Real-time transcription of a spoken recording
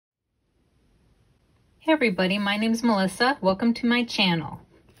Hey everybody, my name is Melissa. Welcome to my channel.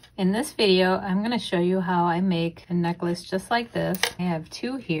 In this video, I'm going to show you how I make a necklace just like this. I have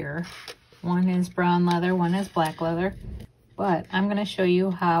two here. One is brown leather, one is black leather. But I'm going to show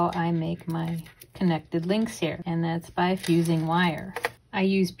you how I make my connected links here, and that's by fusing wire. I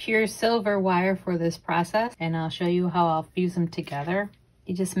use pure silver wire for this process, and I'll show you how I'll fuse them together.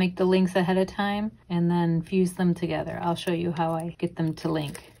 You just make the links ahead of time and then fuse them together. I'll show you how I get them to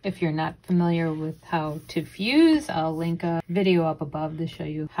link. If you're not familiar with how to fuse, I'll link a video up above to show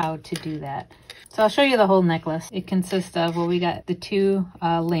you how to do that. So I'll show you the whole necklace. It consists of, well, we got the two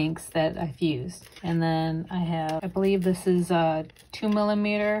links that I fused. And then I have, I believe this is a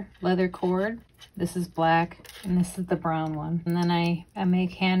 2mm leather cord. This is black and this is the brown one. And then I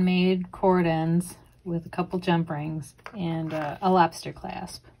make handmade cord ends with a couple jump rings and a lobster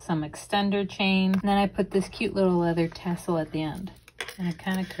clasp, some extender chain, and then I put this cute little leather tassel at the end, and it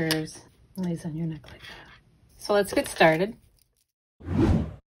kind of curves and lays on your neck like that. So let's get started.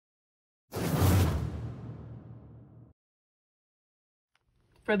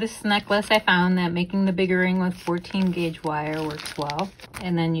 For this necklace, I found that making the bigger ring with 14 gauge wire works well,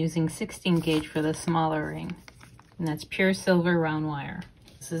 and then using 16 gauge for the smaller ring, and that's pure silver round wire.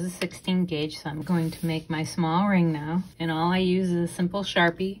 This is a 16 gauge, so I'm going to make my small ring now, and all I use is a simple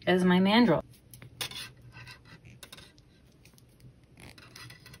Sharpie as my mandrel.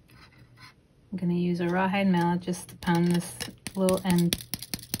 I'm going to use a rawhide mallet just to pound this little end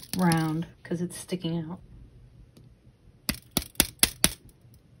round because it's sticking out.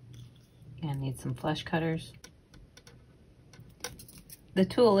 I need some flush cutters. The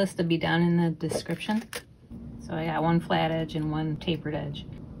tool list will be down in the description. So I got one flat edge and one tapered edge.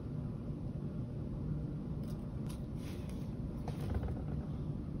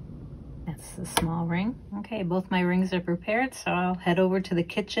 That's the small ring. Okay, both my rings are prepared, so I'll head over to the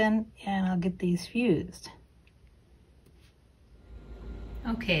kitchen and I'll get these fused.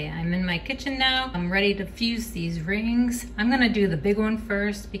 Okay, I'm in my kitchen now. I'm ready to fuse these rings. I'm gonna do the big one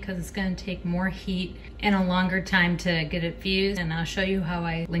first because it's gonna take more heat and a longer time to get it fused, and I'll show you how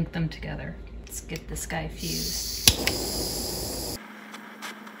I link them together. Let's get this guy fused.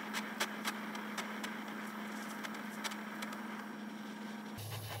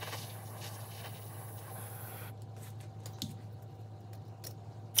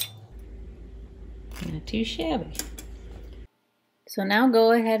 Not too shabby. So now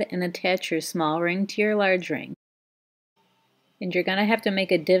go ahead and attach your small ring to your large ring. And you're going to have to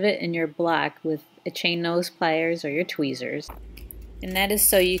make a divot in your block with a chain nose pliers or your tweezers. And that is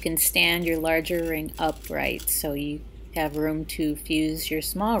so you can stand your larger ring upright so you have room to fuse your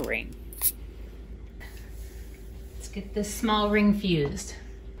small ring. Let's get this small ring fused.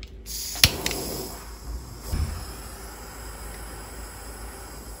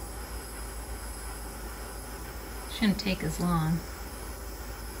 Shouldn't take as long.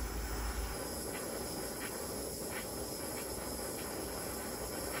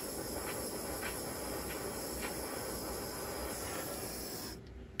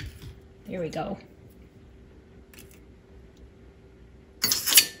 There we go.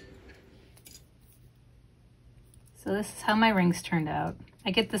 So this is how my rings turned out.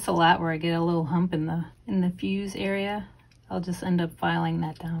 I get this a lot where I get a little hump in the fuse area. I'll just end up filing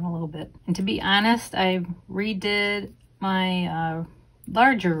that down a little bit. And to be honest, I redid my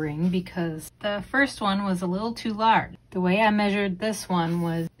larger ring because the first one was a little too large. The way I measured this one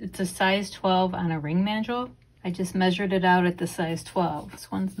was, it's a size 12 on a ring manual. I just measured it out at the size 12.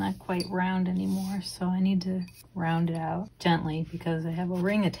 This one's not quite round anymore, so I need to round it out gently because I have a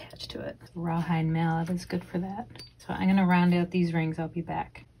ring attached to it. The rawhide mallet is good for that. So I'm gonna round out these rings, I'll be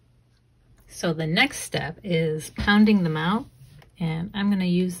back. So the next step is pounding them out, and I'm gonna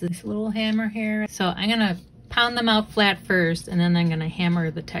use this little hammer here. So I'm gonna pound them out flat first, and then I'm gonna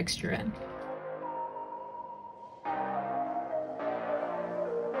hammer the texture in.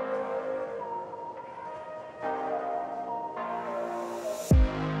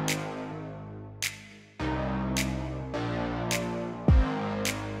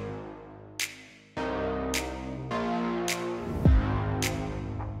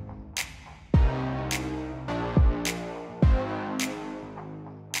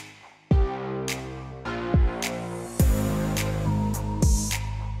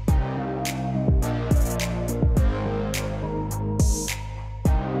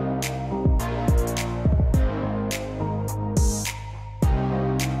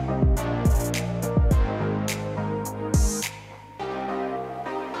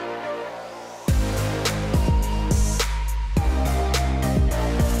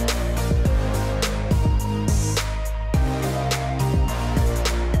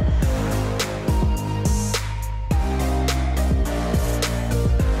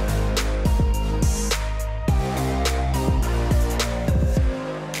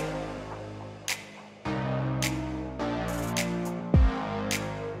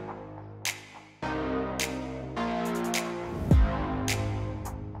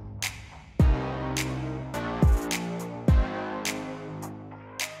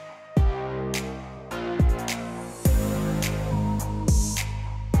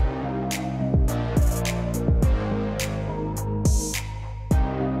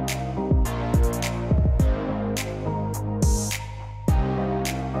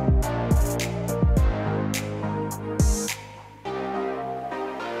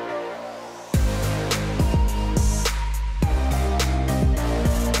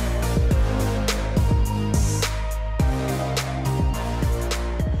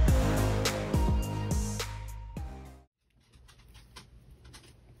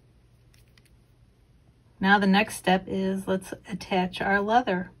 Now the next step is let's attach our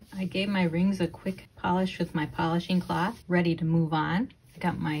leather. I gave my rings a quick polish with my polishing cloth, ready to move on. I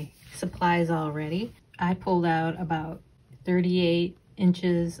got my supplies all ready. I pulled out about 38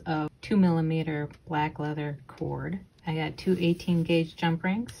 inches of 2mm black leather cord. I got two 18 gauge jump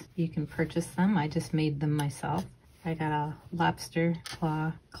rings. You can purchase them. I just made them myself. I got a lobster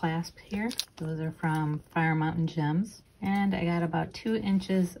claw clasp here. Those are from Fire Mountain Gems. And I got about 2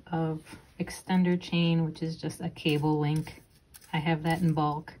 inches of extender chain, which is just a cable link. I have that in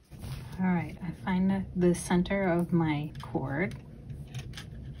bulk. All right, I find the center of my cord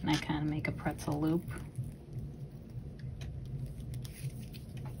and I kind of make a pretzel loop.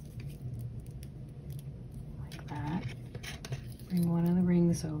 Like that. Bring one of the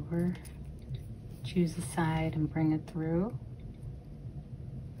rings over, choose the side and bring it through.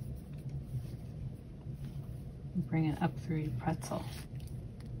 And bring it up through your pretzel.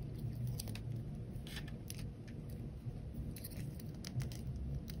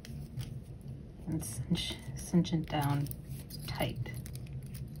 And cinch it down tight.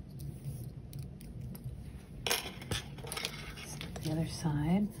 The other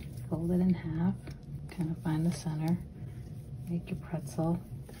side, fold it in half, kind of find the center, make your pretzel.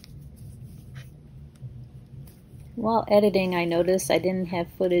 While editing, I noticed I didn't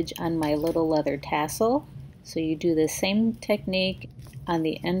have footage on my little leather tassel, so you do the same technique on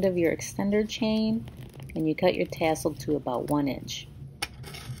the end of your extender chain and you cut your tassel to about 1 inch.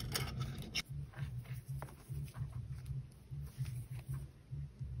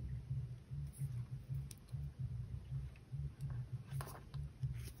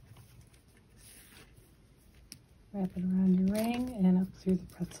 Wrap it around your ring and up through the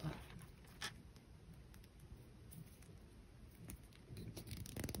pretzel.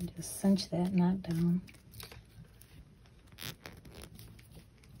 And just cinch that knot down.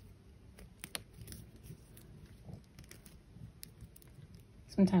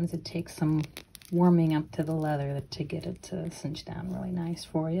 Sometimes it takes some warming up to the leather to get it to cinch down really nice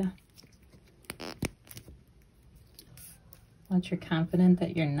for you. Once you're confident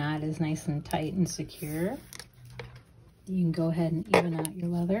that your knot is nice and tight and secure, you can go ahead and even out your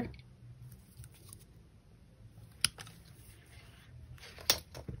leather.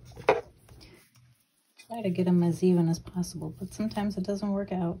 Try to get them as even as possible, but sometimes it doesn't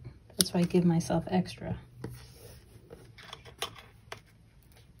work out. That's why I give myself extra.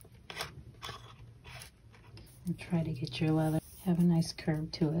 And try to get your leather, have a nice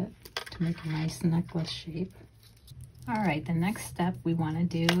curve to it to make a nice necklace shape. All right, the next step we want to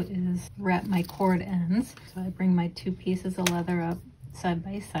do is wrap my cord ends. So I bring my 2 pieces of leather up side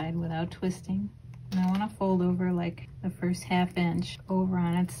by side without twisting. And I want to fold over like the first 1/2 inch over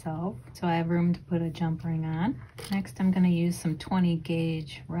on itself, so I have room to put a jump ring on. Next, I'm going to use some 20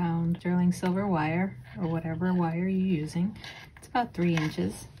 gauge round sterling silver wire, or whatever wire you're using. It's about 3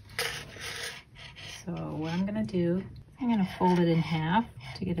 inches. So what I'm going to do, I'm going to fold it in half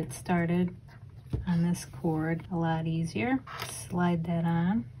to get it started on this cord a lot easier. Slide that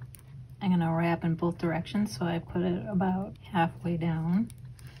on. I'm going to wrap in both directions, so I put it about halfway down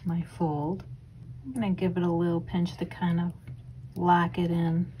my fold. I'm going to give it a little pinch to kind of lock it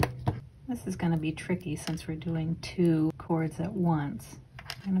in. This is going to be tricky since we're doing 2 cords at once.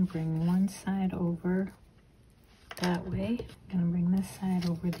 I'm going to bring one side over that way. I'm going to bring this side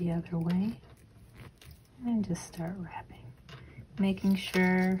over the other way. And just start wrapping. Making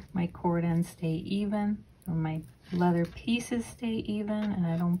sure my cord ends stay even, or my leather pieces stay even, and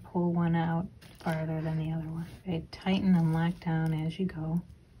I don't pull one out farther than the other one. Okay, tighten and lock down as you go.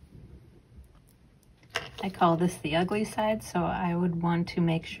 I call this the ugly side, so I would want to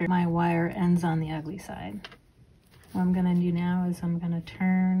make sure my wire ends on the ugly side. What I'm going to do now is I'm going to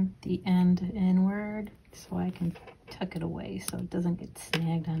turn the end inward so I can tuck it away so it doesn't get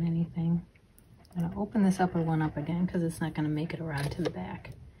snagged on anything. I'm going to open this upper one up again because it's not going to make it around to the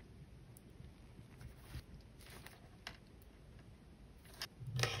back.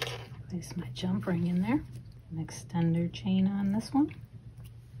 Place my jump ring in there. An extender chain on this one.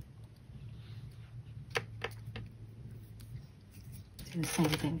 Do the same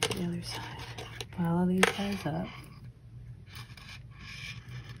thing to the other side. Follow these guys up.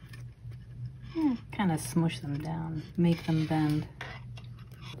 Kind of smush them down, make them bend.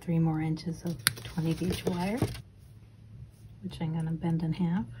 3 more inches of 20 gauge wire, which I'm going to bend in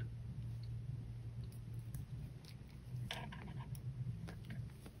half.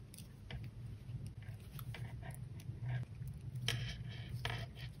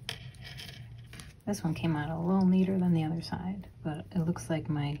 This one came out a little neater than the other side, but it looks like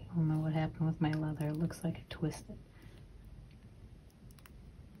I don't know what happened with my leather. It looks like it twisted.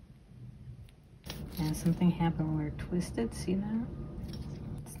 And something happened where it twisted, see that?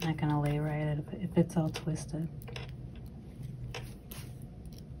 It's not gonna lay right if it's all twisted.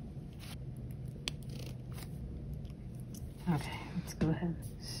 Okay, let's go ahead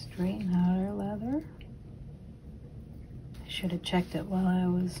and straighten out our leather. I should have checked it while I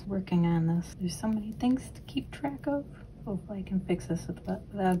was working on this. There's so many things to keep track of. Hopefully I can fix this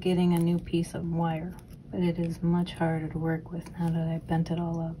without getting a new piece of wire. But it is much harder to work with now that I bent it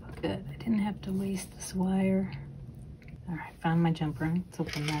all up. Good, I didn't have to waste this wire. All right, found my jump ring. Let's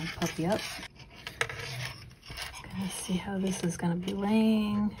open that puppy up. Gonna see how this is gonna be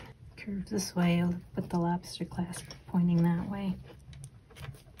laying. Curve this way with the lobster clasp pointing that way.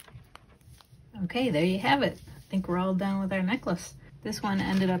 Okay, there you have it. I think we're all done with our necklace. This one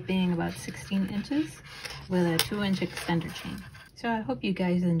ended up being about 16 inches with a 2-inch extender chain. So I hope you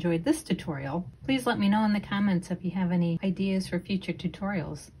guys enjoyed this tutorial. Please let me know in the comments if you have any ideas for future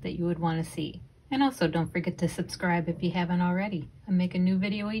tutorials that you would want to see. And also don't forget to subscribe if you haven't already. I make a new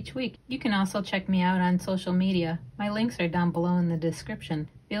video each week. You can also check me out on social media. My links are down below in the description.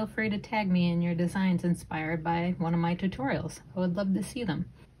 Feel free to tag me in your designs inspired by one of my tutorials. I would love to see them.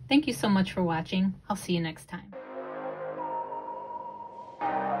 Thank you so much for watching. I'll see you next time.